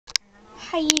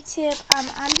Hi YouTube,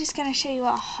 I'm just going to show you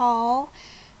a haul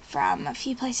from a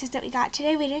few places that we got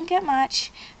today. We didn't get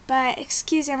much, but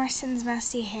excuse Emerson's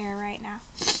messy hair right now.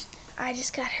 I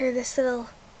just got her this little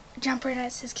jumper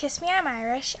that says Kiss Me, I'm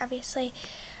Irish. Obviously,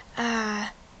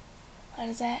 what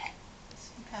is it?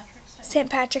 St.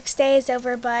 Patrick's Day is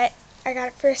over, but I got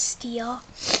it for a steal.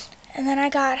 And then I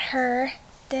got her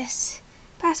this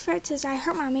passport. It says I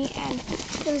Hurt Mommy, and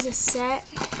it was a set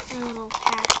and a little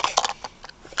pack.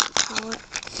 It.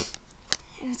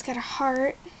 And it's got a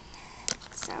heart,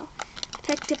 so I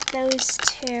picked up those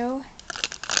two.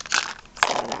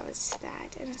 So that was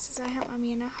that, and it says I Help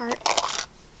Mommy in a heart.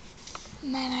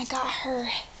 And then I got her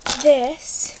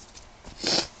this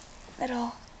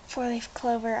little 4-leaf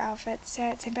clover outfit,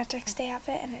 St. Patrick's Day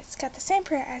outfit, and it's got the same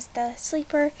print as the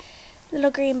sleeper,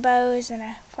 little green bows and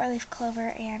a 4-leaf clover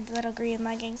and little green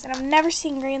leggings. And I've never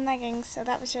seen green leggings, so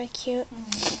that was really cute.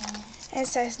 And it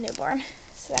says newborn,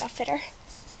 so that'll fit her.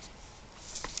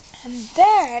 And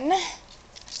then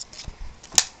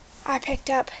I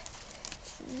picked up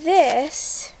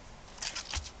this,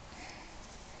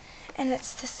 and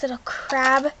it's this little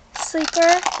crab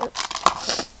sleeper.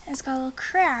 Oops. It's got a little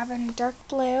crab in dark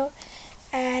blue,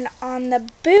 and on the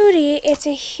booty it's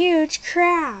a huge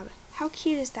crab. How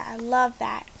cute is that? I love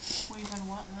that. We've been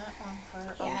wanting that one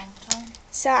for a long time.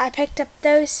 So I picked up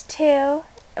those two,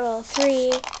 well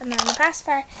 3, and then the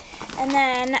pacifier, and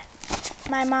then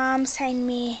my mom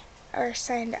signed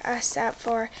us up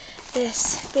for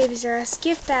this Babies R Us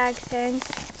gift bag thing.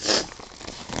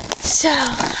 So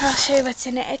I'll show you what's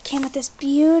in it. It came with this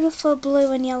beautiful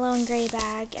blue and yellow and gray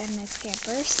bag and it's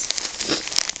Pampers.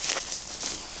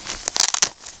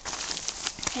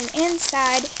 And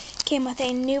inside came with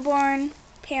a newborn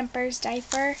Pampers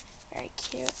diaper. Very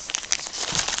cute.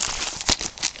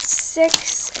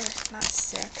 6, or not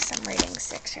 6, I'm reading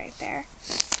 6 right there.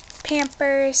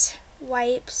 Pampers,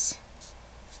 wipes,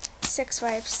 6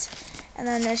 wipes, and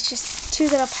then there's just 2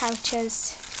 little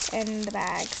pouches in the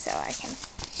bag, so I can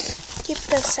keep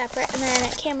those separate. And then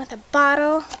it came with a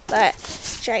bottle, but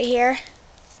it's right here.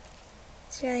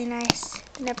 It's really nice.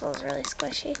 The nipple is really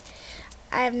squishy.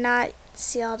 I have not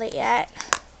sealed it yet.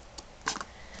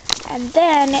 And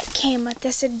then it came with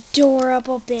this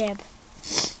adorable bib.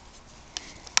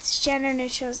 It's gender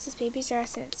neutral. It's this Babies R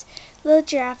Us, and it's a little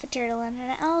giraffe, a turtle, and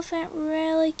an elephant.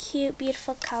 Really cute,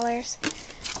 beautiful colors.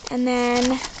 And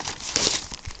then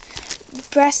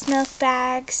breast milk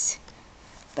bags,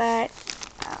 but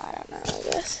I don't know, I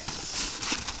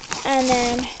guess. And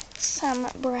then some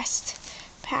breast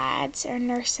pads, or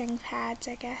nursing pads,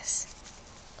 I guess.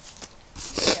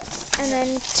 And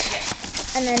then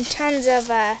tons of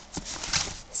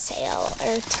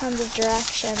tons of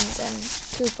directions and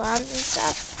coupons and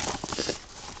stuff.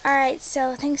 Alright,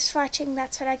 so thanks for watching.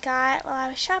 That's what I got while I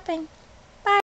was shopping.